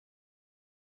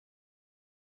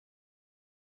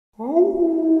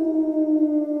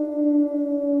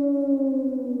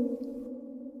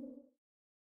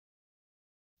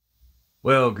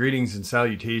Well, greetings and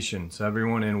salutations,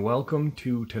 everyone, and welcome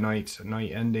to tonight's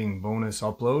night-ending bonus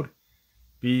upload.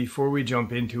 Before we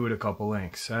jump into it, a couple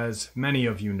links. As many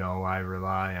of you know, I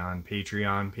rely on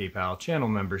Patreon, PayPal, channel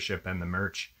membership, and the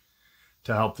merch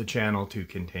to help the channel to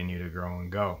continue to grow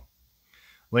and go.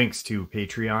 Links to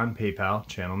Patreon, PayPal,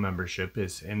 channel membership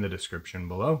is in the description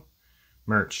below.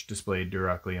 Merch displayed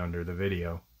directly under the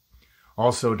video.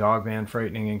 Also, Dogman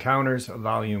Frightening Encounters,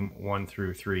 Volume 1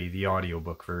 through 3, the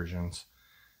audiobook versions.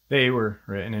 They were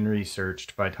written and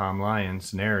researched by Tom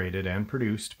Lyons, narrated and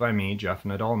produced by me, Jeff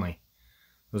Nadolny.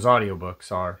 Those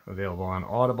audiobooks are available on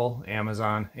Audible,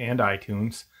 Amazon, and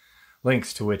iTunes,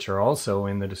 links to which are also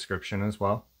in the description as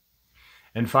well.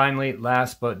 And finally,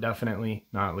 last but definitely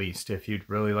not least, if you'd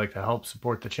really like to help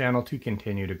support the channel to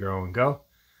continue to grow and go,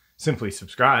 simply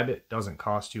subscribe. It doesn't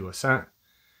cost you a cent.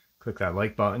 Click that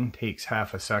like button, takes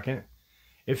half a second.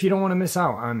 If you don't want to miss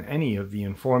out on any of the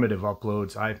informative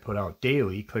uploads I put out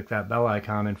daily, click that bell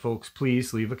icon, and folks,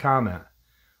 please leave a comment.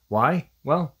 Why?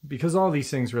 Well, because all these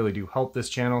things really do help this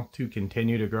channel to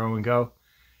continue to grow and go.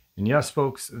 And yes,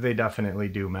 folks, they definitely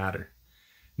do matter.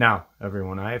 Now,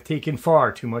 everyone, I have taken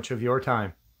far too much of your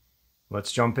time.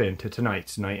 Let's jump into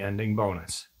tonight's night-ending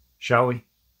bonus, shall we?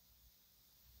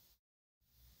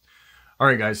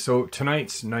 Alright guys, so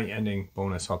tonight's night-ending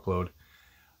bonus upload.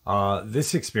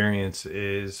 This experience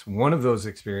is one of those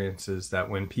experiences that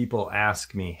when people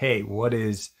ask me, hey, what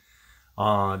is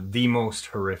the most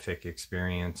horrific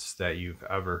experience that you've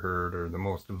ever heard, or the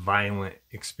most violent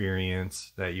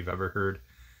experience that you've ever heard,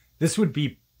 this would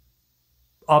be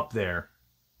up there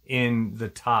in the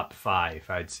top 5,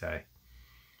 I'd say.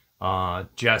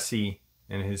 Jesse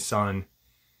and his son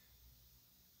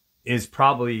is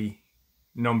probably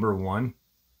number 1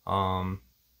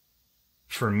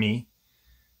 for me,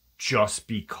 just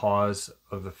because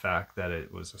of the fact that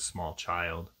it was a small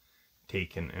child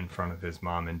taken in front of his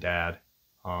mom and dad,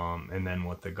 and then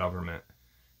what the government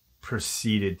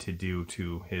proceeded to do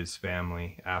to his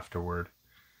family afterward.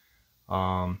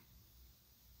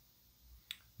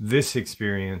 This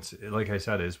experience, like I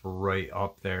said, is right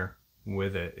up there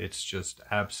with it. It's just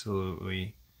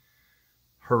absolutely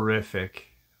horrific.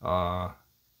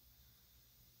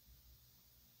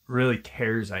 Really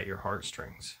tears at your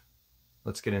heartstrings.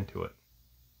 Let's get into it.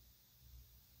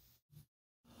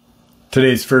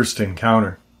 Today's first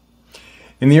encounter.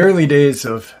 In the early days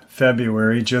of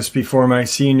February, just before my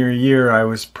senior year, I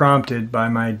was prompted by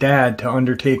my dad to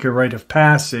undertake a rite of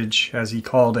passage, as he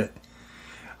called it.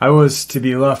 I was to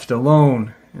be left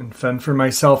alone and fend for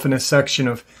myself in a section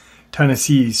of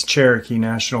Tennessee's Cherokee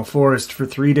National Forest for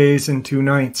 3 days and 2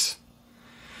 nights.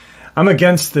 I'm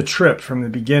against the trip from the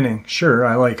beginning. Sure,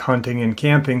 I like hunting and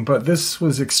camping, but this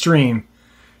was extreme.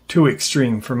 Too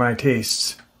extreme for my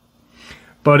tastes.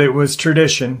 But it was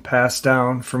tradition passed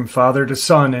down from father to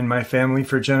son in my family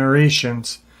for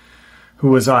generations. Who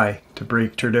was I to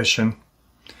break tradition?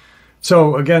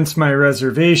 So, against my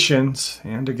reservations,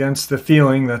 and against the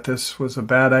feeling that this was a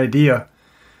bad idea,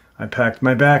 I packed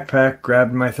my backpack,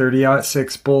 grabbed my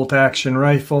 .30-06 bolt-action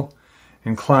rifle,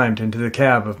 and climbed into the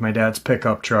cab of my dad's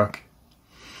pickup truck.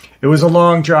 It was a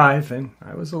long drive, and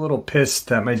I was a little pissed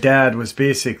that my dad was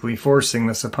basically forcing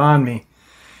this upon me,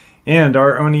 and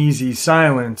our uneasy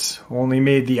silence only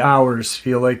made the hours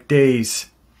feel like days.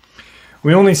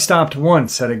 We only stopped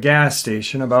once at a gas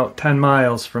station about 10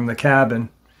 miles from the cabin.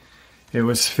 It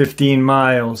was 15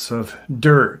 miles of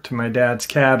dirt to my dad's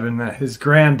cabin that his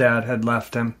granddad had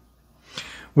left him,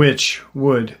 which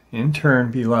would, in turn,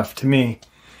 be left to me.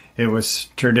 It was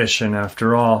tradition,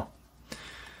 after all.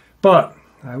 But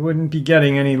I wouldn't be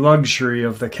getting any luxury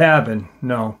of the cabin,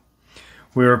 no.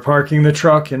 We were parking the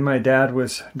truck, and my dad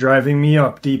was driving me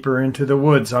up deeper into the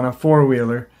woods on a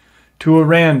four-wheeler to a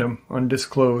random,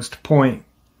 undisclosed point.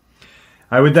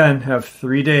 I would then have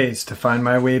 3 days to find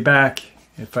my way back.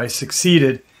 If I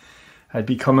succeeded, I'd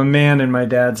become a man in my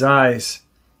dad's eyes,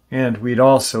 and we'd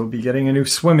also be getting a new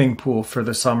swimming pool for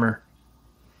the summer.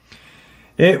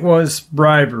 It was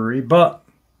bribery, but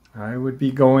I would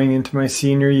be going into my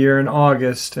senior year in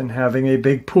August, and having a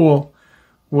big pool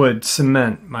would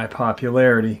cement my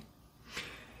popularity.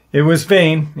 It was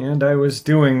vain, and I was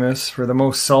doing this for the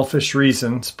most selfish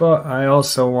reasons, but I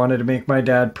also wanted to make my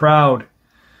dad proud.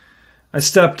 I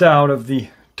stepped out of the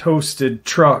toasted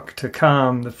truck to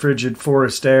calm the frigid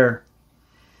forest air.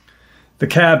 The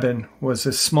cabin was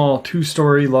a small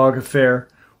 2-story log affair,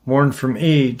 worn from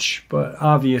age, but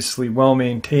obviously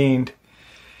well-maintained.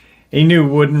 A new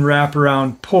wooden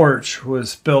wraparound porch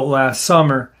was built last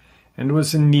summer and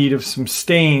was in need of some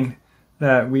stain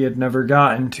that we had never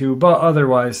gotten to, but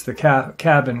otherwise the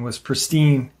cabin was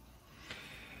pristine.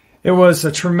 It was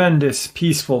a tremendous,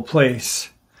 peaceful place,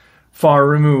 far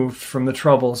removed from the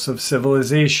troubles of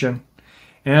civilization,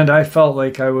 and I felt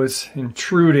like I was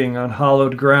intruding on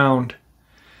hallowed ground.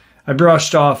 I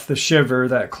brushed off the shiver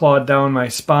that clawed down my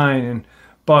spine and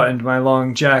buttoned my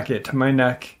long jacket to my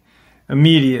neck.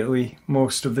 Immediately,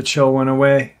 most of the chill went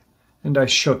away, and I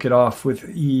shook it off with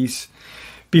ease.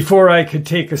 Before I could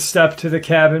take a step to the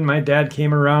cabin, my dad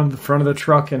came around the front of the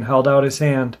truck and held out his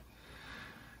hand.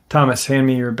 "Thomas, hand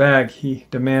me your bag," he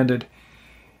demanded.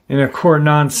 In a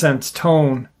court-nonsense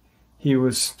tone, he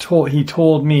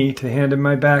told me to hand him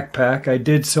my backpack. I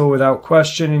did so without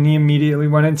question, and he immediately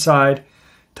went inside,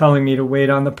 telling me to wait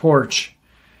on the porch.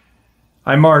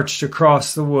 I marched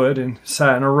across the wood and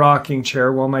sat in a rocking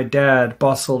chair while my dad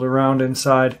bustled around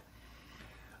inside.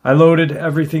 "I loaded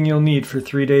everything you'll need for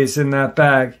 3 days in that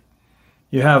bag.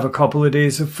 You have a couple of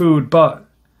days of food, but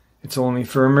it's only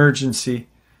for emergency.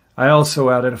 I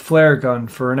also added a flare gun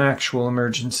for an actual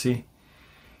emergency."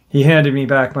 He handed me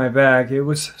back my bag. It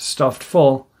was stuffed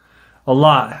full. A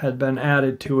lot had been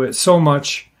added to it, so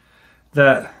much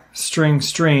that string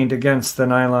strained against the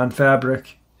nylon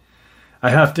fabric.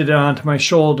 I hefted it onto my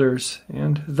shoulders,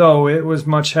 and though it was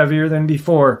much heavier than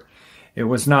before, it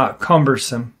was not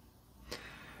cumbersome.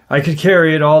 I could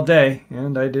carry it all day,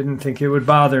 and I didn't think it would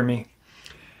bother me.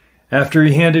 After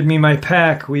he handed me my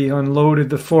pack, we unloaded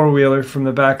the four-wheeler from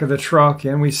the back of the truck,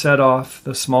 and we set off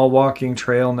the small walking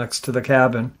trail next to the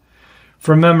cabin.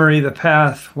 From memory, the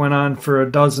path went on for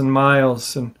 12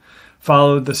 miles and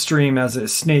followed the stream as it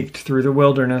snaked through the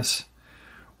wilderness.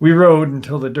 We rode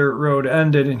until the dirt road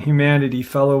ended and humanity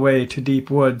fell away to deep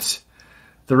woods.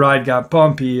 The ride got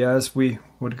bumpy as we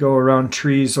would go around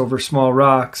trees over small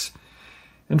rocks,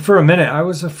 and for a minute I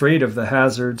was afraid of the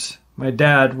hazards. My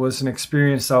dad was an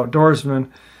experienced outdoorsman,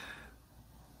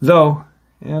 though,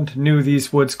 and knew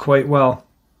these woods quite well.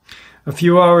 A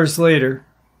few hours later,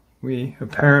 we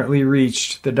apparently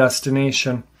reached the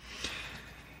destination.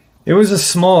 It was a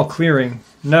small clearing,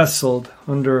 nestled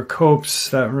under a copse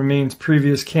that remains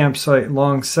previous campsite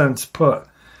long since put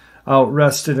out,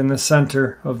 rested in the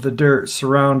center of the dirt,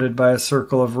 surrounded by a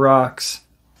circle of rocks.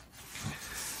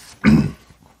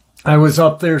 I was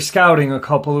up there scouting a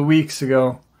couple of weeks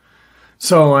ago,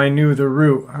 so I knew the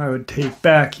route I would take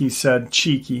back, he said,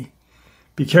 cheeky.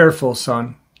 "Be careful,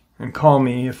 son, and call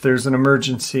me if there's an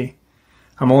emergency.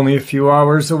 I'm only a few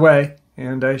hours away,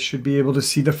 and I should be able to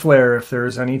see the flare if there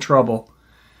is any trouble."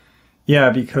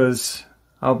 "Yeah, because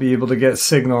I'll be able to get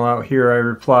signal out here," I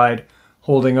replied,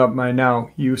 holding up my now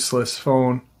useless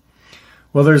phone.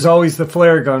 "Well, there's always the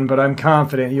flare gun, but I'm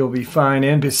confident you'll be fine,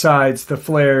 and besides, the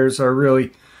flares are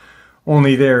really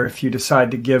only there if you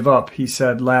decide to give up," he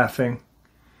said, laughing.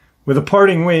 With a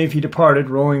parting wave, he departed,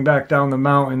 rolling back down the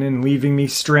mountain and leaving me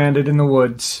stranded in the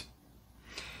woods.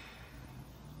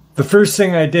 The first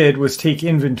thing I did was take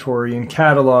inventory and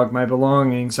catalog my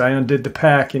belongings. I undid the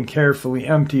pack and carefully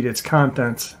emptied its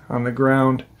contents on the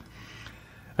ground.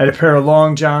 I had a pair of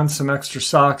long johns, some extra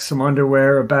socks, some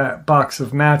underwear, a box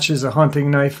of matches, a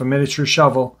hunting knife, a miniature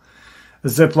shovel, a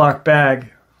Ziploc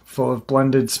bag full of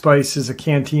blended spices, a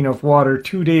canteen of water,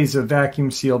 2 days of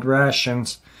vacuum-sealed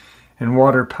rations, and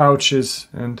water pouches,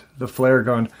 and the flare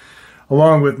gun,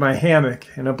 along with my hammock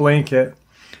and a blanket.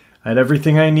 I had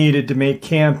everything I needed to make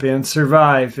camp and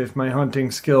survive if my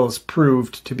hunting skills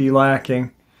proved to be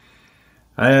lacking.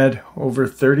 I had over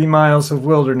 30 miles of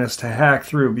wilderness to hack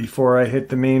through before I hit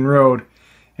the main road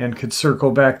and could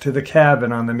circle back to the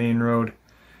cabin on the main road.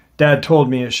 Dad told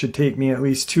me it should take me at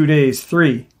least 2 days,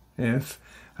 3, if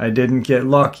I didn't get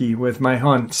lucky with my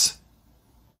hunts.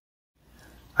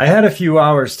 I had a few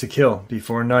hours to kill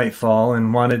before nightfall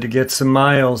and wanted to get some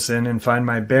miles in and find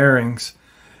my bearings.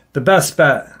 The best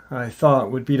bet, I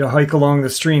thought, would be to hike along the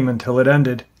stream until it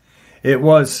ended. It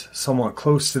was somewhat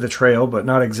close to the trail, but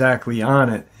not exactly on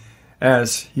it,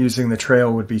 as using the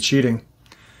trail would be cheating.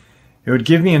 It would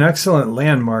give me an excellent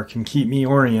landmark and keep me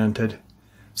oriented.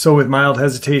 So with mild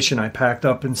hesitation, I packed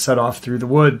up and set off through the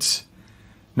woods.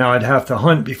 Now I'd have to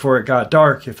hunt before it got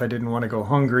dark if I didn't want to go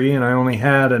hungry, and I only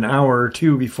had an hour or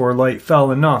two before light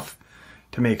fell enough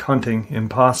to make hunting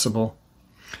impossible.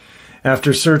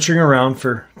 After searching around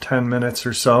for 10 minutes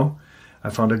or so, I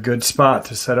found a good spot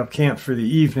to set up camp for the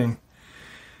evening.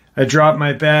 I dropped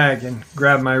my bag and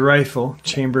grabbed my rifle,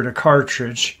 chambered a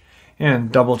cartridge,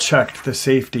 and double-checked the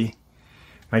safety.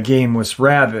 My game was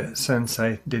rabbit, since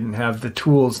I didn't have the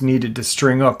tools needed to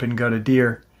string up and gut a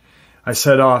deer. I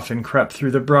set off and crept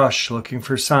through the brush, looking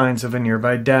for signs of a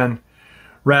nearby den.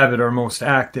 Rabbit are most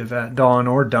active at dawn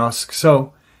or dusk,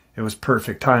 so it was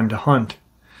perfect time to hunt.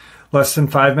 Less than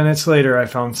 5 minutes later, I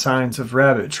found signs of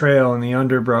rabbit trail in the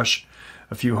underbrush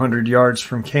a few hundred yards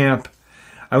from camp.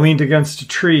 I leaned against a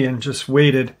tree and just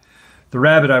waited. The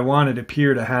rabbit I wanted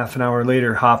appeared a half an hour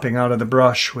later, hopping out of the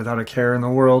brush without a care in the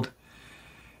world.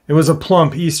 It was a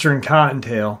plump eastern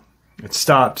cottontail. It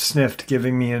stopped, sniffed,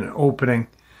 giving me an opening.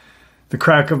 The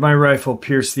crack of my rifle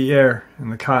pierced the air,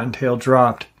 and the cottontail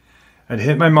dropped. I'd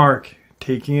hit my mark,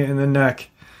 taking it in the neck,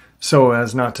 so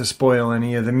as not to spoil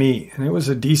any of the meat, and it was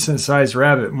a decent-sized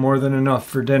rabbit, more than enough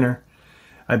for dinner.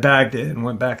 I bagged it and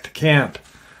went back to camp.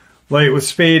 Light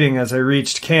was fading as I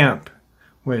reached camp,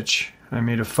 which I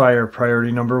made a fire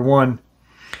priority number 1.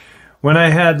 When I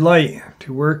had light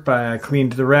to work by, I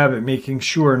cleaned the rabbit, making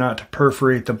sure not to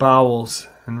perforate the bowels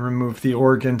and remove the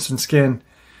organs and skin.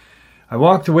 I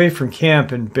walked away from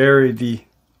camp and buried the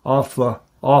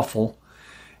offal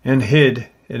and hid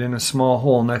it in a small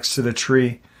hole next to the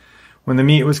tree. When the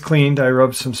meat was cleaned, I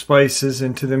rubbed some spices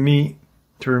into the meat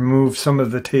to remove some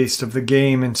of the taste of the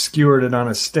game and skewered it on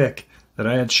a stick that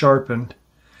I had sharpened.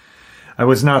 I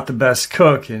was not the best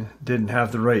cook and didn't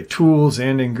have the right tools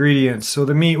and ingredients, so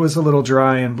the meat was a little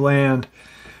dry and bland,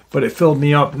 but it filled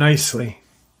me up nicely.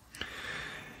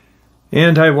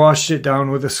 And I washed it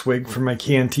down with a swig from my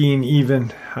canteen.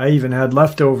 I even had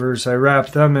leftovers. I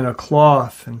wrapped them in a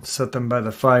cloth and set them by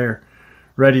the fire,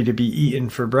 ready to be eaten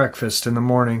for breakfast in the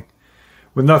morning.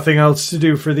 With nothing else to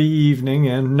do for the evening,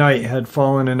 and night had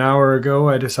fallen an hour ago,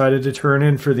 I decided to turn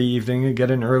in for the evening and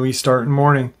get an early start in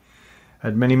morning. I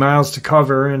had many miles to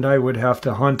cover, and I would have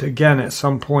to hunt again at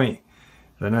some point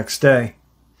the next day.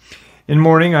 In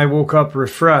morning, I woke up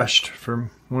refreshed from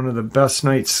one of the best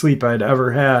night's sleep I'd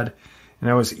ever had, and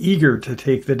I was eager to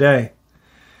take the day.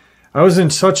 I was in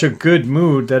such a good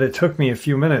mood that it took me a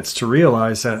few minutes to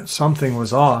realize that something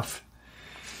was off.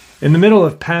 In the middle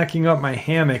of packing up my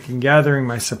hammock and gathering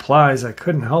my supplies, I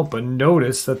couldn't help but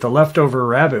notice that the leftover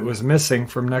rabbit was missing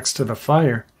from next to the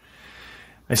fire.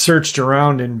 I searched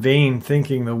around in vain,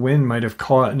 thinking the wind might have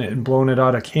caught in it and blown it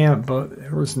out of camp, but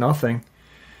there was nothing.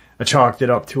 I chalked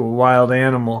it up to a wild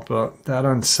animal, but that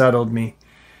unsettled me.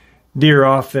 Deer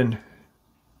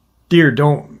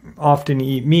don't often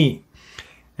eat meat,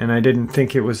 and I didn't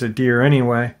think it was a deer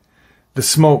anyway. The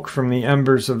smoke from the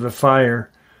embers of the fire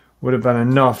would have been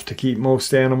enough to keep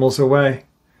most animals away.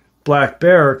 Black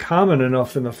bear are common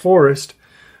enough in the forest,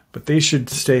 but they should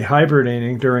stay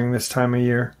hibernating during this time of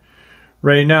year.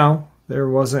 Right now, there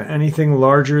wasn't anything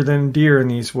larger than deer in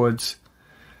these woods.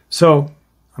 So,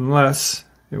 unless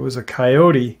it was a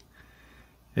coyote,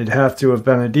 it'd have to have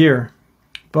been a deer.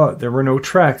 But there were no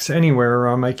tracks anywhere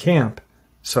around my camp,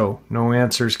 so no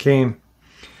answers came.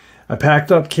 I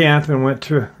packed up camp and went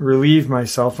to relieve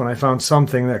myself when I found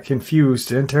something that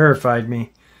confused and terrified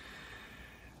me.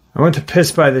 I went to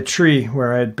piss by the tree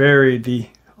where I had buried the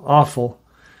offal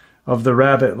of the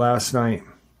rabbit last night,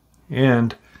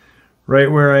 and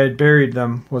right where I had buried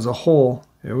them was a hole.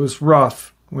 It was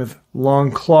rough, with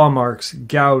long claw marks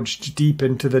gouged deep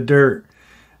into the dirt,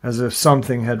 as if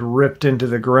something had ripped into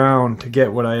the ground to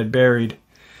get what I had buried.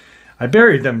 I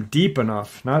buried them deep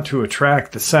enough not to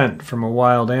attract the scent from a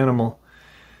wild animal,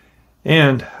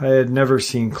 and I had never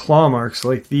seen claw marks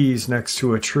like these next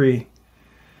to a tree.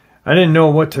 I didn't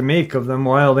know what to make of them.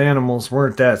 Wild animals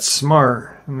weren't that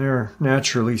smart, and they're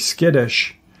naturally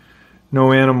skittish.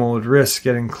 No animal would risk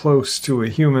getting close to a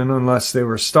human unless they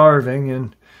were starving,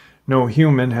 and no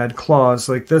human had claws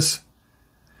like this.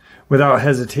 Without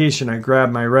hesitation, I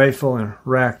grabbed my rifle and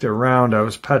racked it around. I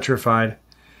was petrified.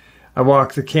 I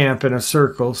walked the camp in a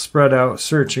circle, spread out,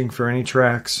 searching for any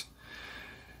tracks.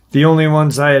 The only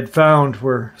ones I had found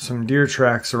were some deer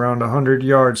tracks around 100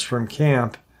 yards from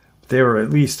camp, but they were at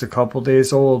least a couple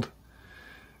days old.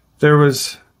 There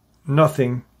was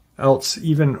nothing else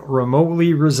even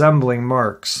remotely resembling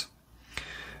marks.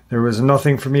 There was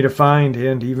nothing for me to find,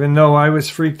 and even though I was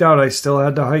freaked out, I still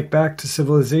had to hike back to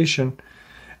civilization.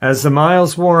 As the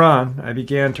miles wore on, I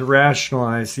began to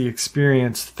rationalize the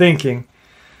experience, thinking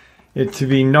it to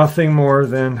be nothing more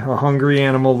than a hungry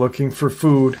animal looking for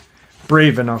food,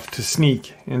 brave enough to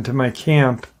sneak into my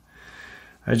camp.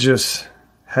 I just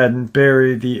hadn't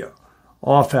buried the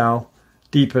offal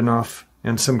deep enough,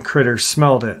 and some critter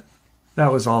smelled it.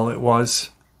 That was all it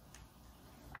was.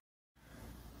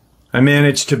 I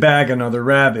managed to bag another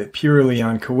rabbit purely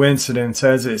on coincidence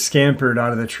as it scampered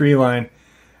out of the tree line.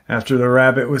 After the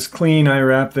rabbit was clean, I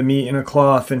wrapped the meat in a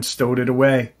cloth and stowed it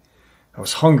away. I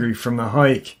was hungry from the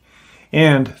hike,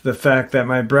 and the fact that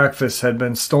my breakfast had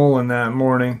been stolen that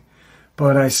morning,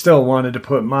 but I still wanted to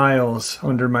put miles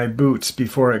under my boots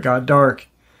before it got dark.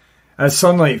 As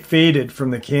sunlight faded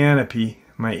from the canopy,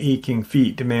 my aching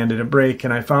feet demanded a break,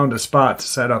 and I found a spot to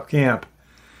set up camp.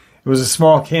 It was a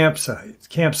small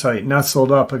campsite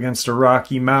nestled up against a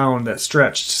rocky mound that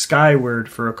stretched skyward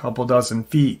for a couple dozen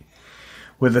feet,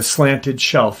 with a slanted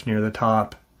shelf near the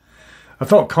top. I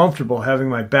felt comfortable having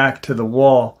my back to the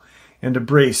wall and a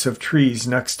brace of trees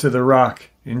next to the rock,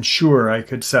 and sure I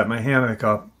could set my hammock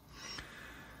up.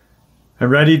 I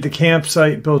readied the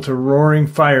campsite, built a roaring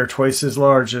fire twice as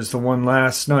large as the one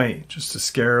last night, just to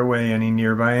scare away any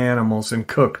nearby animals, and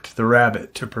cooked the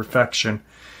rabbit to perfection.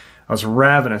 I was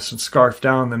ravenous and scarfed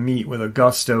down the meat with a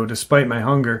gusto despite my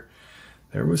hunger.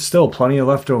 There was still plenty of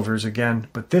leftovers again,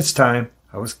 but this time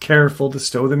I was careful to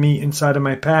stow the meat inside of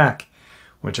my pack,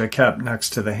 which I kept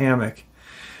next to the hammock.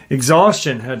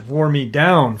 Exhaustion had worn me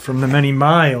down from the many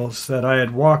miles that I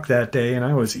had walked that day, and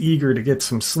I was eager to get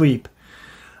some sleep.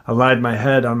 I laid my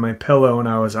head on my pillow and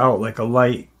I was out like a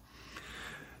light.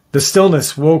 The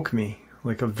stillness woke me,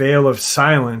 like a veil of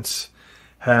silence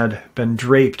had been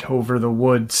draped over the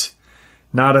woods.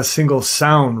 Not a single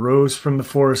sound rose from the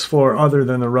forest floor other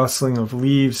than the rustling of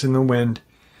leaves in the wind.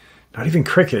 Not even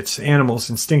crickets. Animals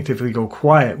instinctively go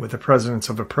quiet with the presence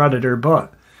of a predator,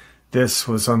 but this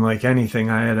was unlike anything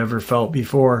I had ever felt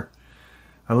before.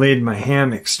 I laid in my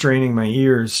hammock, straining my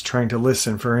ears, trying to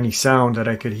listen for any sound that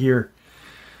I could hear.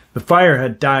 The fire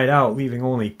had died out, leaving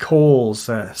only coals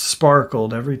that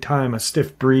sparkled every time a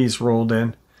stiff breeze rolled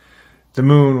in. The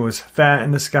moon was fat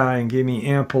in the sky and gave me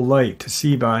ample light to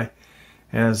see by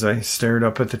as I stared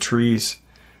up at the trees.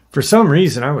 For some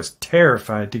reason, I was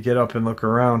terrified to get up and look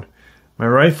around. My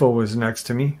rifle was next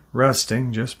to me,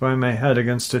 resting just by my head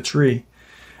against a tree.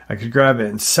 I could grab it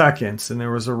in seconds, and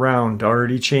there was a round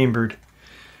already chambered.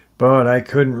 But I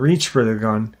couldn't reach for the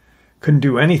gun. Couldn't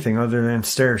do anything other than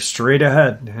stare straight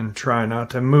ahead and try not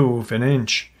to move an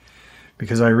inch,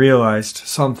 because I realized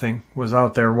something was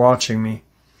out there watching me.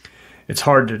 It's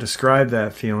hard to describe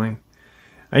that feeling.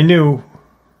 I knew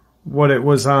what it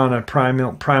was on a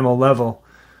primal level,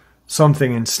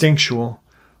 something instinctual,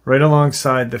 right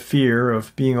alongside the fear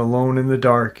of being alone in the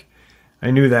dark. I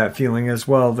knew that feeling as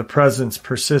well. The presence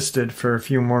persisted for a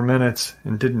few more minutes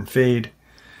and didn't fade.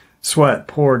 Sweat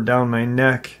poured down my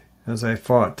neck as I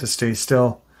fought to stay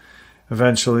still.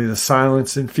 Eventually, the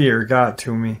silence and fear got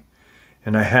to me,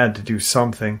 and I had to do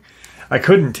something. I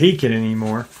couldn't take it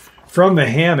anymore. From the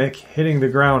hammock, hitting the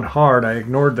ground hard, I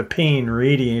ignored the pain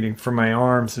radiating from my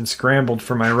arms and scrambled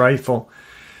for my rifle,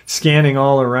 scanning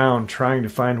all around, trying to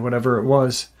find whatever it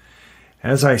was.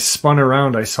 As I spun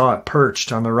around, I saw it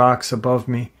perched on the rocks above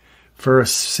me. For a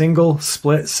single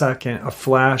split second, a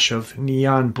flash of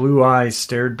neon blue eyes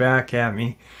stared back at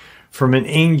me from an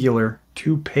angular,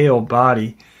 too pale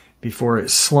body before it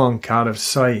slunk out of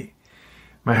sight.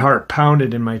 My heart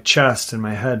pounded in my chest and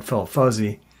my head felt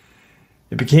fuzzy.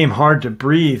 It became hard to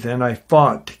breathe, and I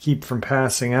fought to keep from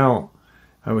passing out.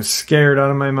 I was scared out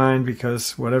of my mind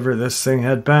because whatever this thing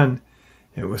had been,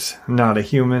 it was not a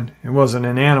human. It wasn't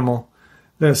an animal.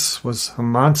 This was a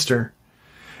monster.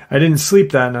 I didn't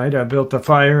sleep that night. I built a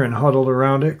fire and huddled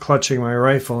around it, clutching my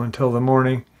rifle until the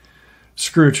morning.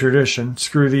 Screw tradition,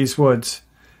 screw these woods.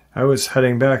 I was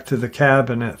heading back to the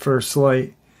cabin at first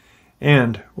light,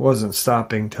 and wasn't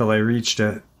stopping till I reached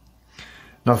it.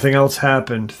 Nothing else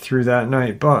happened through that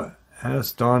night, but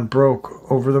as dawn broke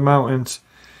over the mountains,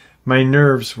 my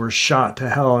nerves were shot to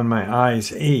hell and my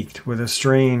eyes ached with a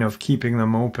strain of keeping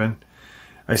them open.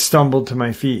 I stumbled to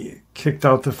my feet, kicked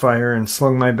out the fire, and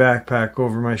slung my backpack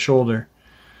over my shoulder.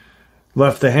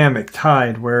 Left the hammock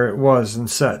tied where it was and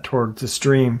set toward the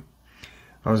stream.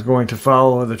 I was going to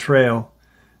follow the trail.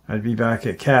 I'd be back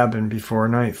at cabin before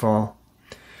nightfall.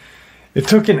 It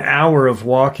took an hour of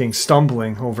walking,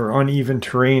 stumbling over uneven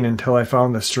terrain until I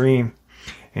found the stream.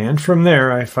 And from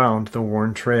there I found the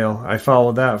worn trail. I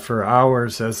followed that for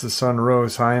hours as the sun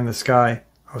rose high in the sky.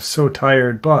 I was so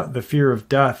tired, but the fear of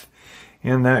death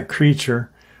and that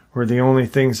creature were the only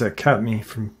things that kept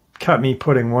me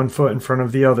putting one foot in front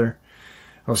of the other.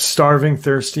 I was starving,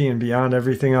 thirsty, and beyond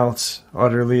everything else,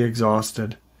 utterly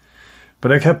exhausted.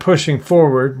 But I kept pushing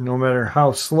forward, no matter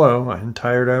how slow and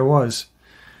tired I was.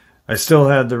 I still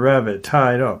had the rabbit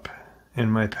tied up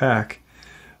in my pack,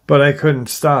 but I couldn't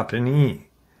stop and eat.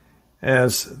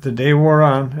 As the day wore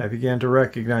on, I began to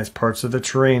recognize parts of the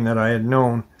terrain that I had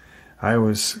known. I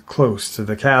was close to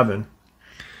the cabin.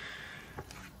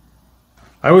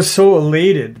 I was so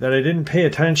elated that I didn't pay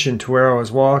attention to where I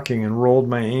was walking and rolled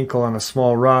my ankle on a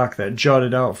small rock that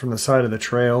jutted out from the side of the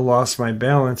trail, lost my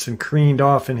balance, and careened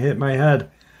off and hit my head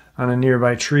on a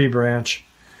nearby tree branch.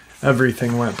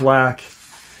 Everything went black.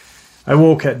 I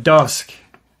woke at dusk.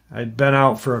 I'd been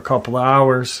out for a couple of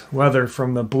hours, whether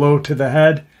from the blow to the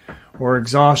head or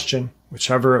exhaustion.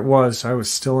 Whichever it was, I was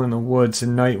still in the woods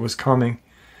and night was coming.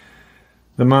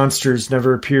 The monsters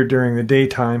never appeared during the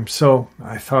daytime, so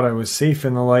I thought I was safe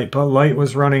in the light, but light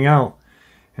was running out,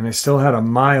 and I still had a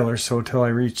mile or so till I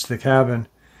reached the cabin.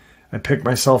 I picked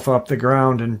myself off the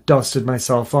ground and dusted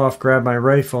myself off, grabbed my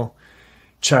rifle,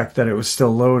 checked that it was still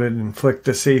loaded, and flicked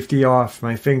the safety off.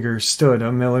 My fingers stood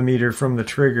a millimeter from the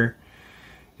trigger,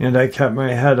 and I kept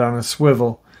my head on a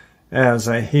swivel as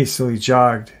I hastily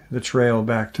jogged the trail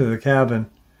back to the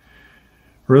cabin.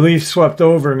 Relief swept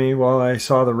over me while I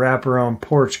saw the wraparound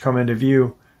porch come into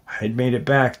view. I had made it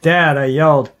back. "Dad!" I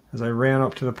yelled as I ran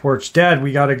up to the porch. "Dad,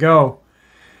 we gotta go!"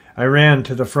 I ran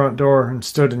to the front door and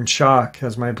stood in shock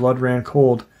as my blood ran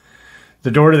cold.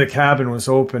 The door to the cabin was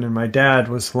open, and my dad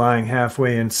was lying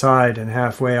halfway inside and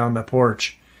halfway on the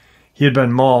porch. He had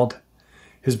been mauled.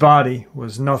 His body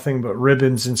was nothing but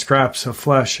ribbons and scraps of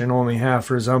flesh and only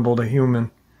half resembled a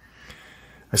human.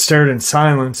 I stared in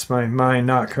silence, my mind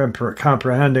not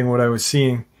comprehending what I was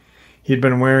seeing. He'd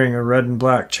been wearing a red and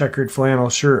black checkered flannel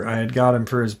shirt I had got him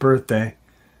for his birthday. It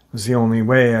was the only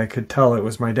way I could tell it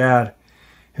was my dad.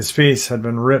 His face had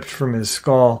been ripped from his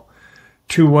skull.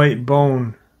 2 white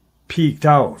bone peeked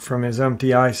out from his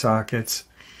empty eye sockets.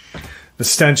 The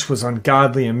stench was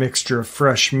ungodly. A mixture of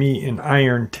fresh meat and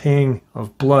iron tang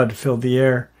of blood filled the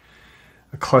air.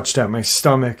 I clutched at my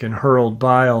stomach and hurled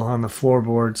bile on the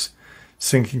floorboards,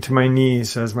 sinking to my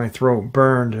knees as my throat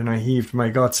burned and I heaved my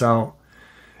guts out.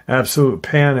 Absolute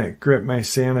panic gripped my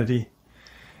sanity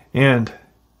and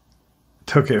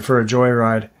took it for a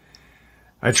joyride.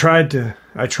 I tried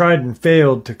and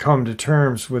failed to come to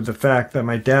terms with the fact that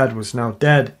my dad was now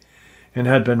dead and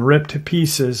had been ripped to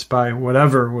pieces by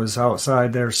whatever was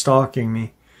outside there stalking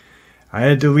me. I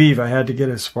had to leave. I had to get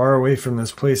as far away from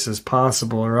this place as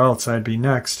possible, or else I'd be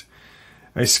next.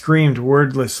 I screamed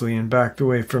wordlessly and backed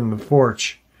away from the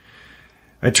porch.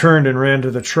 I turned and ran to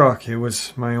the truck. It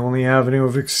was my only avenue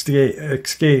of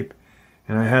escape,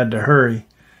 and I had to hurry.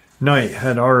 Night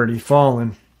had already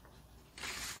fallen.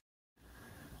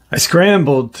 I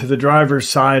scrambled to the driver's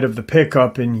side of the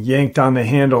pickup and yanked on the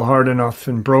handle hard enough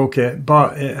and broke it,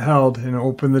 but it held and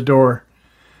opened the door.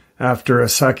 After a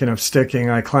second of sticking,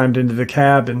 I climbed into the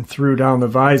cab and threw down the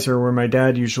visor where my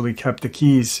dad usually kept the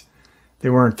keys. They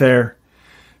weren't there.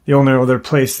 The only other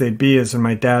place they'd be is in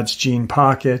my dad's jean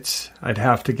pockets. I'd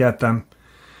have to get them.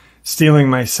 Steeling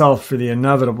myself for the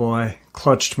inevitable, I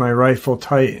clutched my rifle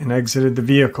tight and exited the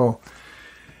vehicle.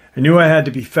 I knew I had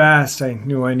to be fast. I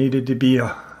knew I needed to be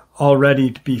all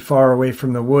ready to be far away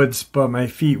from the woods, but my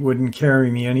feet wouldn't carry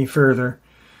me any further.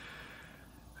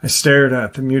 I stared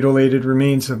at the mutilated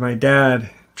remains of my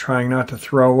dad, trying not to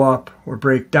throw up or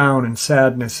break down in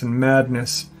sadness and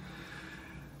madness.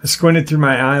 I squinted through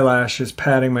my eyelashes,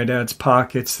 patting my dad's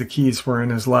pockets. The keys were in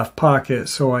his left pocket,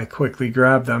 so I quickly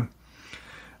grabbed them.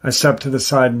 I stepped to the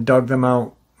side and dug them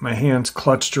out. My hands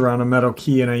clutched around a metal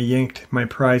key, and I yanked my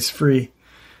prize free,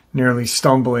 nearly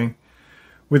stumbling.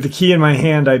 With the key in my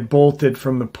hand, I bolted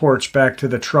from the porch back to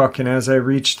the truck, and as I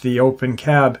reached the open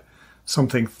cab,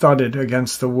 something thudded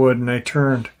against the wood, and I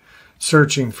turned,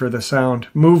 searching for the sound.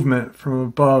 Movement from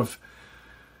above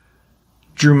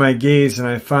drew my gaze, and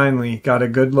I finally got a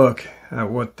good look at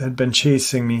what had been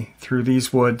chasing me through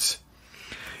these woods.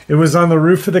 It was on the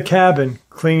roof of the cabin,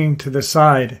 clinging to the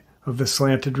side of the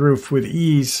slanted roof with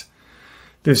ease.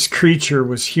 This creature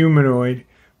was humanoid,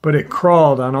 but it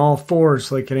crawled on all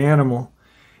fours like an animal.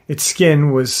 Its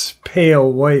skin was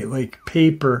pale white like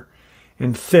paper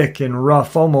and thick and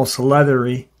rough, almost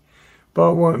leathery.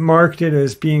 But what marked it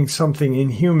as being something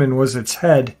inhuman was its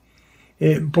head.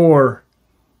 It bore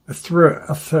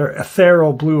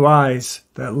ethereal blue eyes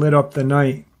that lit up the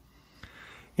night,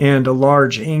 and a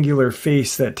large angular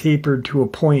face that tapered to a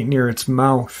point near its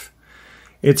mouth.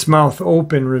 Its mouth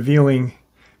open, revealing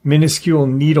minuscule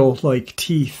needle-like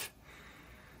teeth.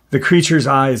 The creature's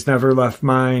eyes never left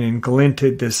mine and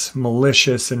glinted this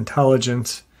malicious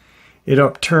intelligence. It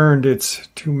upturned its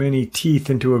too many teeth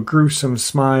into a gruesome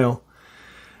smile.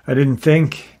 I didn't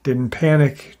think, didn't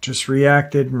panic, just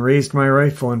reacted and raised my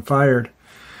rifle and fired.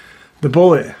 The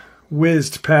bullet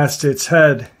whizzed past its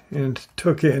head and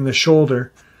took it in the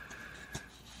shoulder.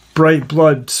 Bright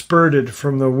blood spurted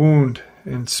from the wound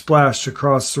and splashed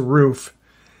across the roof.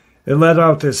 It let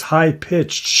out this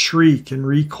high-pitched shriek and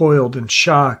recoiled in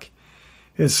shock.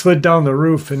 It slid down the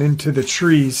roof and into the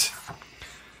trees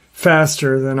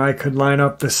faster than I could line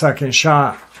up the second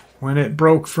shot. When it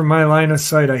broke from my line of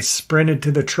sight, I sprinted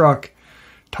to the truck,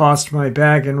 tossed my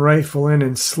bag and rifle in,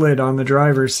 and slid on the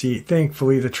driver's seat.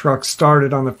 Thankfully, the truck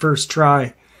started on the first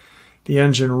try. The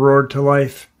engine roared to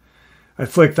life. I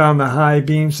flicked on the high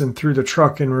beams and threw the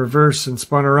truck in reverse and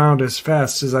spun around as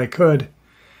fast as I could.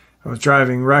 I was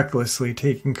driving recklessly,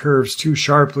 taking curves too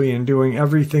sharply and doing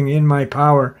everything in my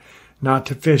power not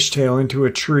to fishtail into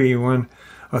a tree when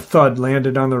a thud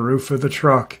landed on the roof of the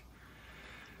truck.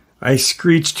 I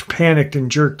screeched, panicked,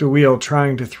 and jerked the wheel,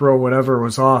 trying to throw whatever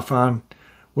was on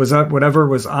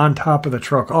top of the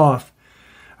truck off.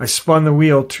 I spun the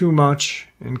wheel too much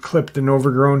and clipped an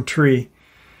overgrown tree.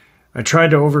 I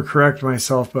tried to overcorrect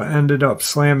myself, but ended up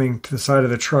slamming to the side of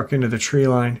the truck into the tree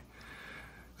line.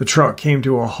 The truck came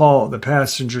to a halt. The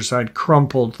passenger side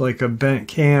crumpled like a bent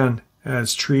can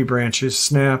as tree branches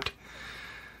snapped,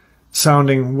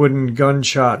 sending wooden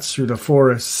gunshots through the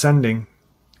forest.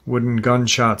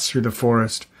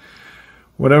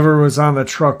 Whatever was on the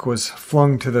truck was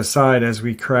flung to the side as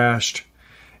we crashed.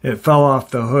 It fell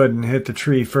off the hood and hit the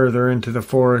tree further into the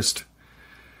forest.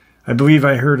 I believe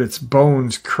I heard its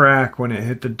bones crack when it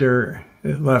hit the dirt.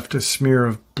 It left a smear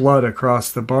of blood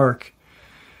across the bark.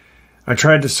 I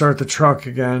tried to start the truck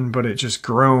again, but it just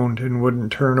groaned and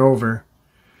wouldn't turn over.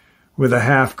 With a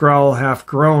half growl, half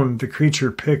groan, the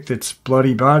creature picked its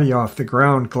bloody body off the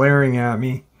ground, glaring at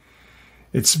me,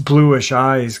 its bluish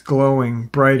eyes glowing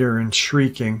brighter and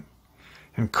shrieking,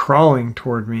 and crawling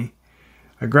toward me.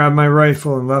 I grabbed my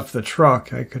rifle and left the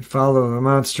truck. I could follow the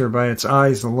monster by its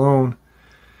eyes alone.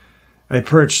 I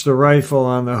perched the rifle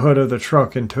on the hood of the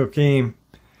truck and took aim.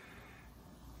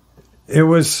 It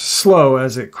was slow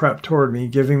as it crept toward me,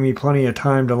 giving me plenty of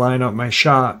time to line up my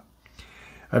shot.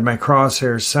 I had my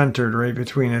crosshairs centered right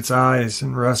between its eyes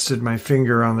and rested my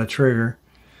finger on the trigger.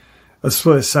 A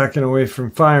split second away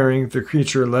from firing, the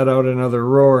creature let out another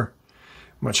roar,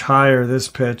 much higher this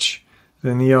pitch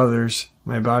than the others.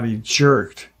 My body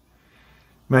jerked.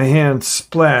 My hand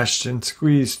splashed and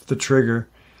squeezed the trigger.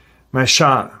 My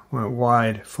shot went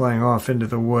wide, flying off into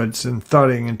the woods and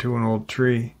thudding into an old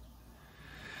tree.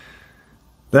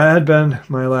 That had been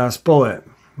my last bullet.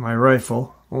 My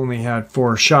rifle only had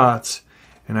 4 shots,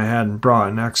 and I hadn't brought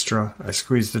an extra. I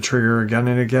squeezed the trigger again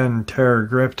and again, and terror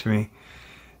gripped me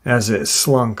as it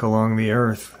slunk along the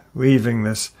earth, leaving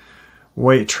this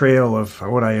white trail of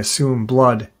what I assumed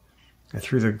blood. I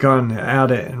threw the gun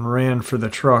at it and ran for the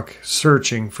truck,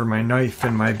 searching for my knife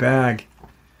in my bag.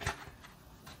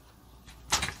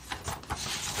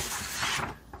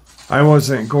 I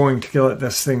wasn't going to let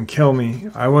this thing kill me.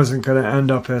 I wasn't going to end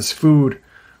up as food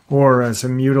or as a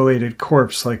mutilated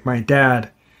corpse like my dad.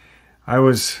 I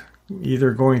was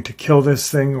either going to kill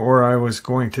this thing or I was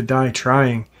going to die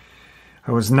trying.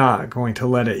 I was not going to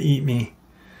let it eat me.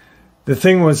 The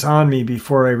thing was on me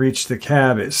before I reached the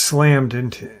cab. It slammed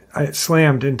into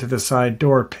the side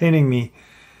door, pinning me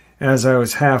as I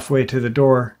was halfway to the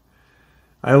door.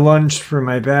 I lunged for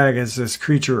my bag as this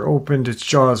creature opened its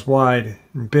jaws wide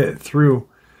and bit through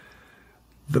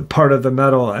the part of the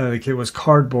metal like it was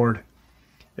cardboard.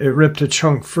 It ripped a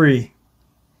chunk free.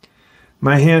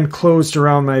 My hand closed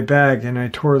around my bag and I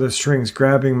tore the strings,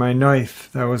 grabbing my knife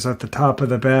that was at the top of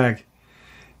the bag.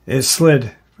 I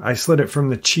slid it from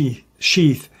the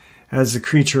sheath as the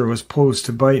creature was posed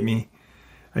to bite me.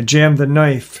 I jammed the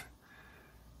knife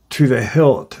to the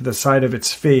hilt to the side of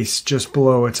its face, just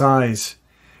below its eyes.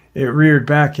 It reared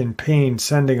back in pain,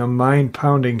 sending a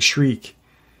mind-pounding shriek.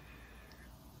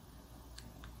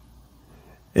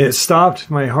 It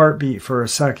stopped my heartbeat for a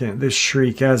second, this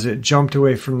shriek, as it jumped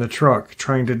away from the truck,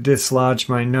 trying to dislodge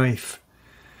my knife.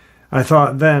 I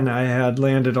thought then I had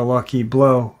landed a lucky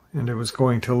blow, and it was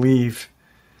going to leave,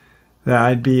 that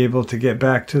I'd be able to get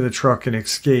back to the truck and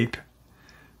escape.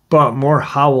 But more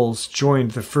howls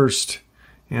joined the first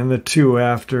and the 2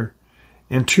 after,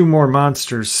 and 2 more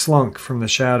monsters slunk from the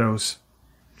shadows.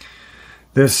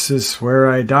 This is where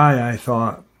I die, I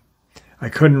thought. I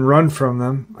couldn't run from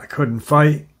them. I couldn't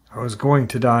fight. I was going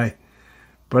to die,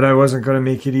 but I wasn't going to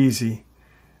make it easy.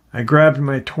 I grabbed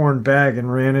my torn bag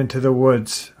and ran into the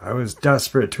woods. I was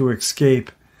desperate to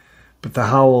escape, but the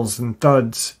howls and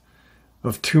thuds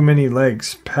of too many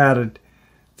legs padded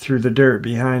through the dirt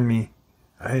behind me.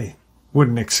 I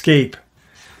wouldn't escape.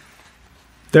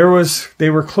 They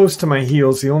were close to my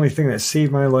heels. The only thing that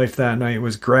saved my life that night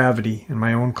was gravity and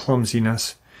my own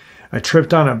clumsiness. I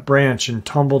tripped on a branch and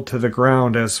tumbled to the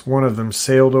ground as one of them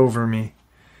sailed over me.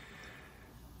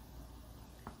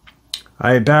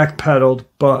 I backpedaled,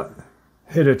 but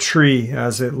hit a tree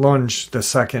as it lunged the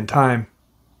second time.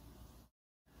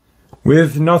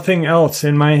 With nothing else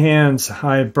in my hands,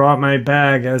 I brought my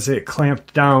bag as it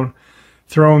clamped down,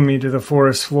 throwing me to the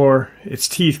forest floor. Its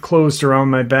teeth closed around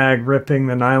my bag, ripping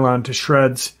the nylon to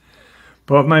shreds.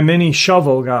 But my mini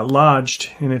shovel got lodged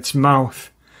in its mouth.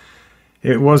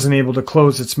 It wasn't able to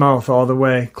close its mouth all the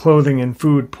way. Clothing and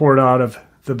food poured out of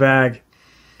the bag,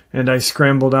 and I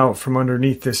scrambled out from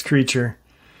underneath this creature.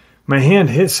 My hand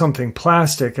hit something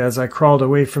plastic as I crawled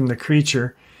away from the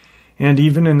creature, and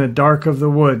even in the dark of the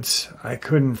woods, I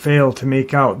couldn't fail to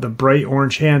make out the bright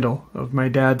orange handle of my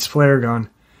dad's flare gun.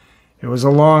 It was a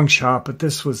long shot, but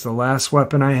this was the last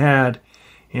weapon I had,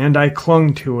 and I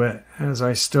clung to it as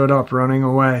I stood up running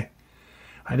away.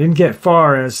 I didn't get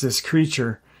far as this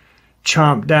creature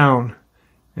chomped down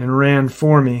and ran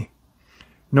for me.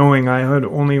 Knowing I had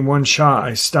only one shot,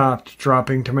 I stopped,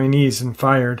 dropping to my knees, and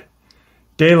fired.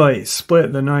 Daylight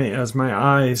split the night as my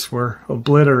eyes were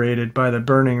obliterated by the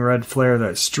burning red flare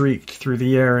that streaked through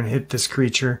the air and hit this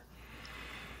creature.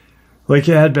 Like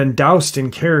it had been doused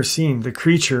in kerosene, the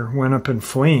creature went up in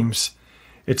flames.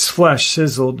 Its flesh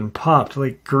sizzled and popped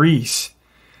like grease.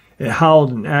 It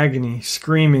howled in agony,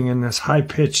 screaming in this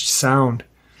high-pitched sound.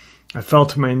 I fell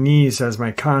to my knees as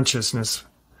my consciousness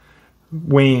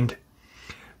waned.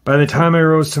 By the time I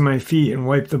rose to my feet and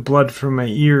wiped the blood from my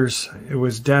ears, it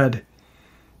was dead.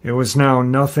 It was now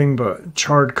nothing but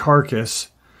charred carcass.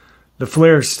 The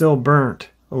flare still burnt,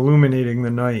 illuminating the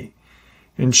night,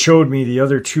 and showed me the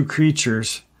other two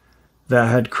creatures that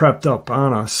had crept up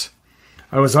on us.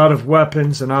 I was out of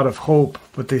weapons and out of hope,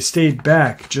 but they stayed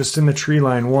back just in the tree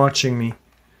line watching me.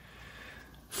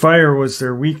 Fire was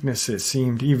their weakness, it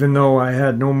seemed. Even though I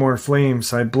had no more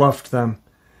flames, I bluffed them.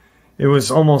 It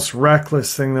was almost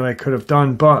reckless thing that I could have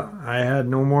done, but I had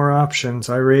no more options.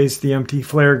 I raised the empty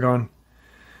flare gun.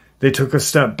 They took a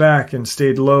step back and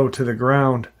stayed low to the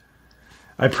ground.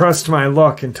 I pressed my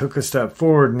luck and took a step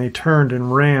forward, and they turned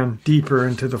and ran deeper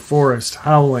into the forest,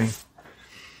 howling.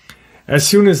 As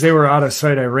soon as they were out of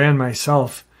sight, I ran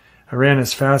myself. I ran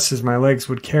as fast as my legs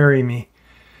would carry me,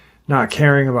 not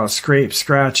caring about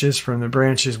scratches from the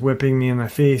branches whipping me in the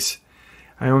face.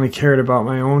 I only cared about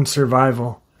my own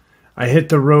survival. I hit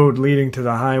the road leading to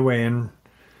the highway and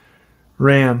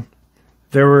ran.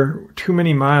 There were too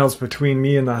many miles between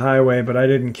me and the highway, but I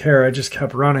didn't care. I just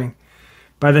kept running.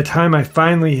 By the time I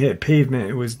finally hit pavement,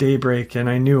 it was daybreak, and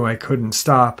I knew I couldn't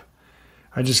stop.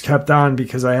 I just kept on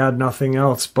because I had nothing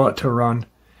else but to run.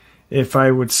 If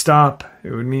I would stop,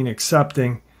 it would mean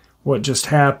accepting what just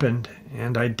happened,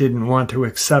 and I didn't want to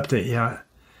accept it yet.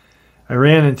 I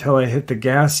ran until I hit the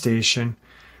gas station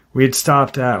we had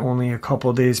stopped at only a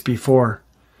couple days before.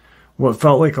 What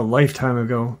felt like a lifetime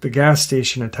ago, the gas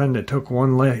station attendant took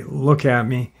one look at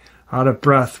me, out of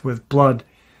breath with blood,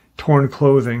 torn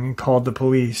clothing, and called the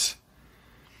police.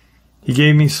 He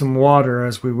gave me some water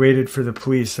as we waited for the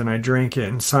police, and I drank it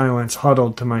in silence,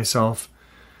 huddled to myself.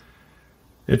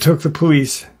 It took the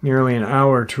police nearly an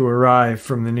hour to arrive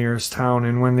from the nearest town,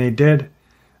 and when they did,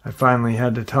 I finally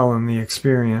had to tell them the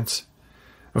experience.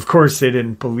 Of course they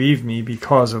didn't believe me,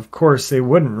 because of course they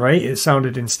wouldn't, right? It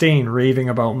sounded insane, raving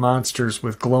about monsters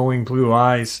with glowing blue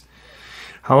eyes.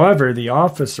 However, the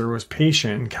officer was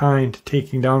patient and kind,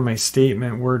 taking down my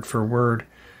statement word for word,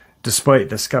 despite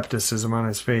the skepticism on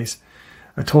his face.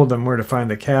 I told them where to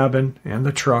find the cabin and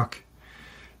the truck.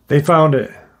 They found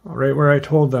it, right where I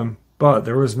told them, but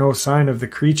there was no sign of the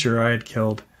creature I had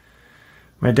killed.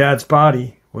 My dad's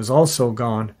body was also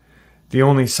gone. The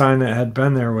only sign that had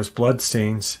been there was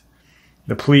bloodstains.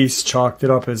 The police chalked it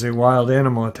up as a wild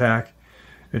animal attack,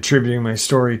 attributing my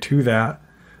story to that,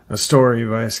 a story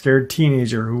by a scared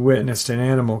teenager who witnessed an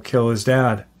animal kill his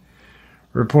dad.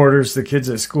 Reporters, the kids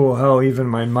at school, hell, even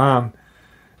my mom,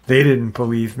 they didn't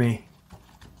believe me.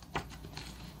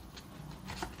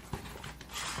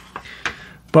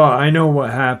 But I know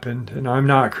what happened, and I'm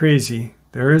not crazy.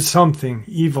 There is something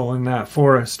evil in that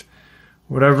forest.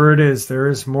 Whatever it is, there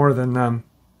is more than them,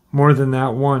 more than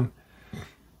that one.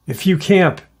 If you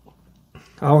camp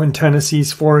out in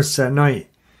Tennessee's forests at night,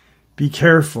 be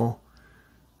careful.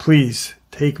 Please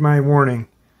take my warning.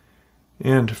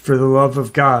 And for the love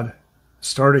of God,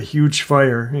 start a huge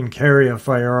fire and carry a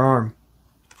firearm.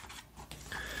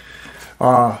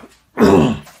 I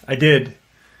did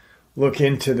look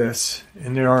into this,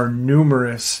 and there are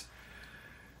numerous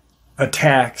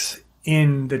attacks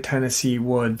in the Tennessee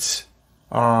woods,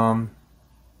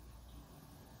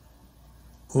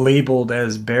 labeled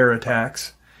as bear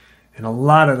attacks, and a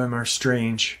lot of them are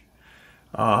strange.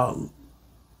 I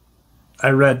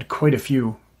read quite a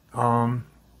few.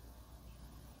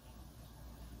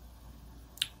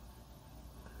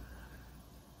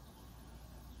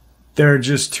 There are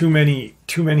just too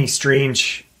many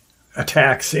strange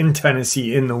attacks in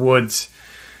Tennessee in the woods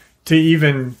to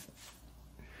even,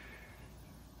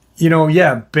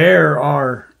 bear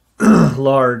are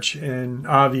large and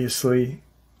obviously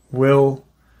will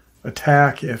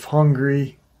attack if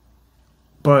hungry,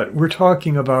 but we're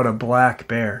talking about a black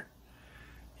bear,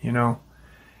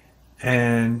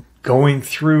 and going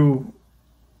through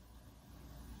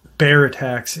bear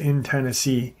attacks in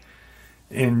Tennessee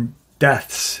and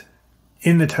deaths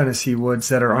in the Tennessee woods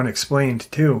that are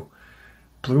unexplained too.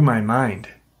 Blew my mind.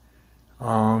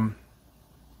 I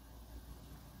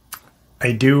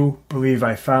do believe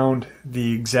I found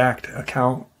the exact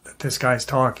account that this guy's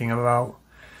talking about.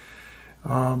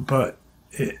 But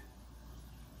it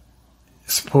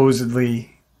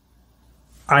supposedly,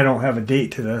 I don't have a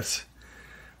date to this,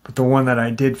 but the one that I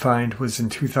did find was in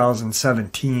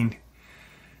 2017.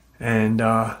 And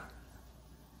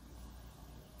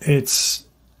it's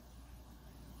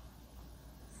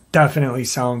definitely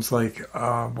sounds like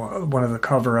one of the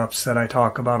cover-ups that I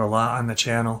talk about a lot on the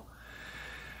channel.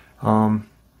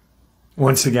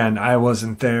 Once again, I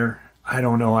wasn't there. I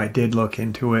don't know. I did look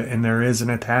into it, and there is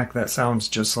an attack that sounds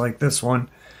just like this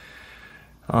one,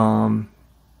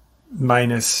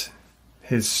 minus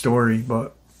his story,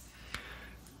 but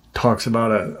talks about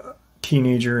a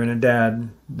teenager and a dad,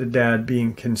 the dad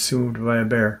being consumed by a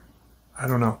bear. I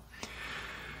don't know.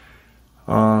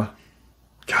 God,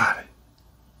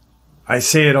 I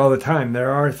say it all the time.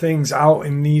 There are things out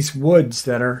in these woods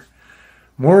that are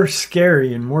more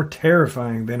scary and more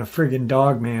terrifying than a friggin'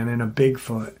 Dogman and a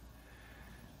Bigfoot.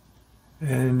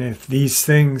 And if these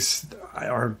things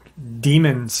are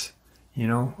demons, you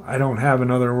know, I don't have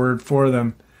another word for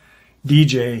them.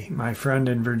 DJ, my friend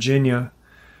in Virginia,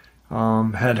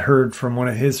 had heard from one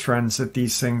of his friends that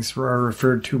these things are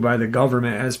referred to by the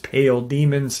government as pale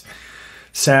demons.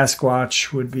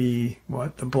 Sasquatch would be,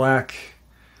 what, the black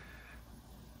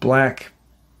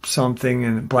something,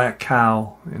 and black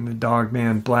cow, and the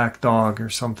Dogman, black dog, or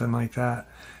something like that.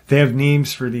 They have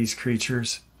names for these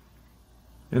creatures.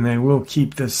 And they will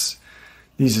keep these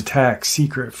attacks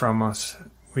secret from us.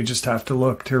 We just have to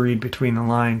look to read between the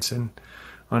lines and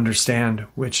understand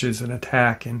which is an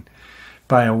attack and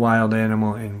by a wild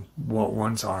animal and what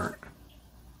ones aren't.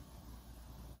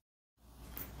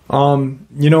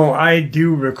 You know, I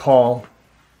do recall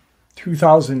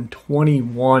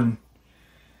 2021,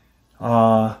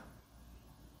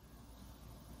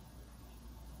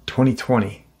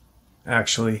 2020,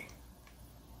 actually.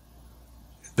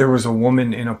 There was a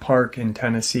woman in a park in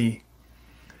Tennessee,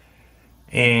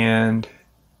 and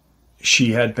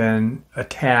she had been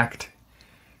attacked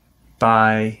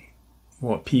by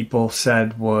what people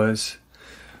said was,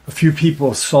 a few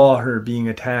people saw her being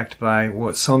attacked by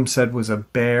what some said was a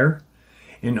bear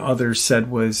and others said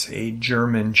was a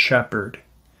German shepherd.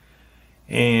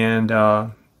 And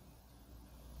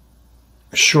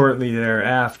shortly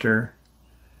thereafter,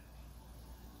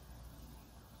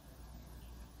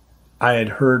 I had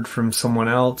heard from someone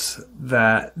else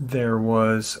that there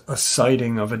was a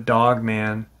sighting of a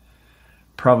Dogman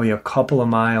probably a couple of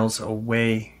miles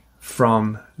away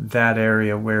from that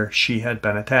area where she had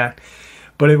been attacked.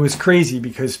 But it was crazy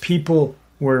because people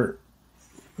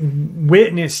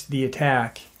witnessed the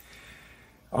attack.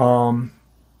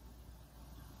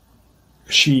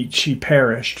 She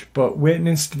perished, but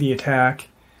witnessed the attack,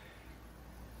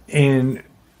 and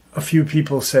a few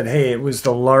people said, hey, it was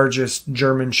the largest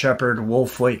German Shepherd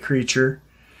wolf-like creature,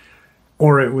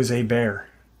 or it was a bear.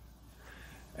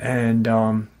 And,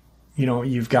 you know,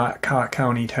 you've got Cott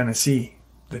County, Tennessee,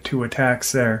 the two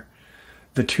attacks there,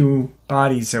 the two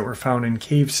bodies that were found in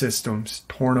cave systems,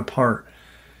 torn apart.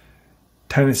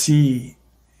 Tennessee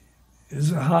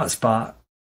is a hot spot.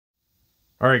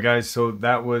 All right, guys, so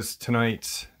that was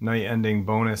tonight's night ending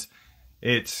bonus.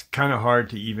 It's kind of hard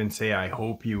to even say I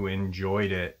hope you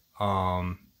enjoyed it.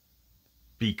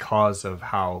 Because of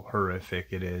how horrific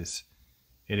it is.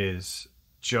 It is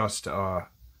just a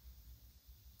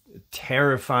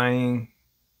terrifying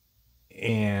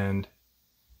and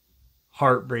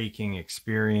heartbreaking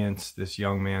experience this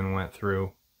young man went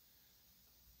through.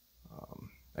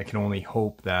 I can only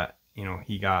hope that, you know,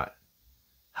 he got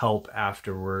help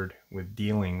afterward with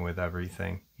dealing with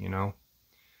everything, you know.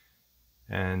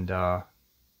 And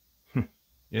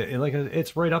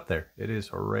it's right up there. It is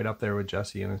right up there with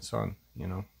Jesse and his son. You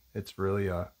know, it's really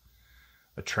a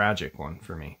tragic one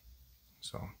for me.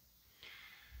 So,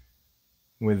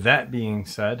 with that being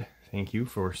said, thank you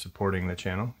for supporting the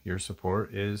channel. Your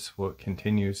support is what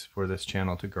continues for this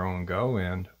channel to grow and go,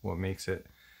 and what makes it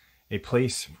a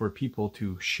place for people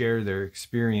to share their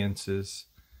experiences,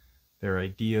 their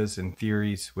ideas and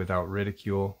theories without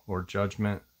ridicule or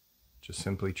judgment, just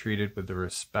simply treated with the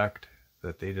respect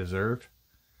that they deserve.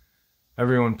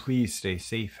 Everyone, please stay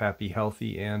safe, happy,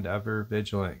 healthy, and ever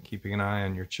vigilant, keeping an eye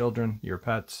on your children, your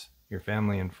pets, your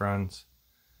family, and friends.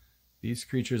 These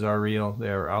creatures are real, they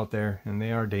are out there, and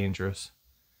they are dangerous.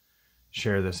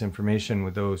 Share this information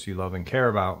with those you love and care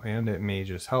about, and it may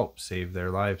just help save their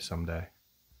lives someday.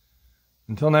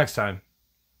 Until next time,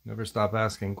 Never stop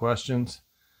asking questions.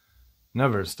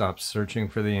 Never stop searching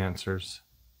for the answers.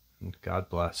 And God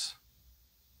bless.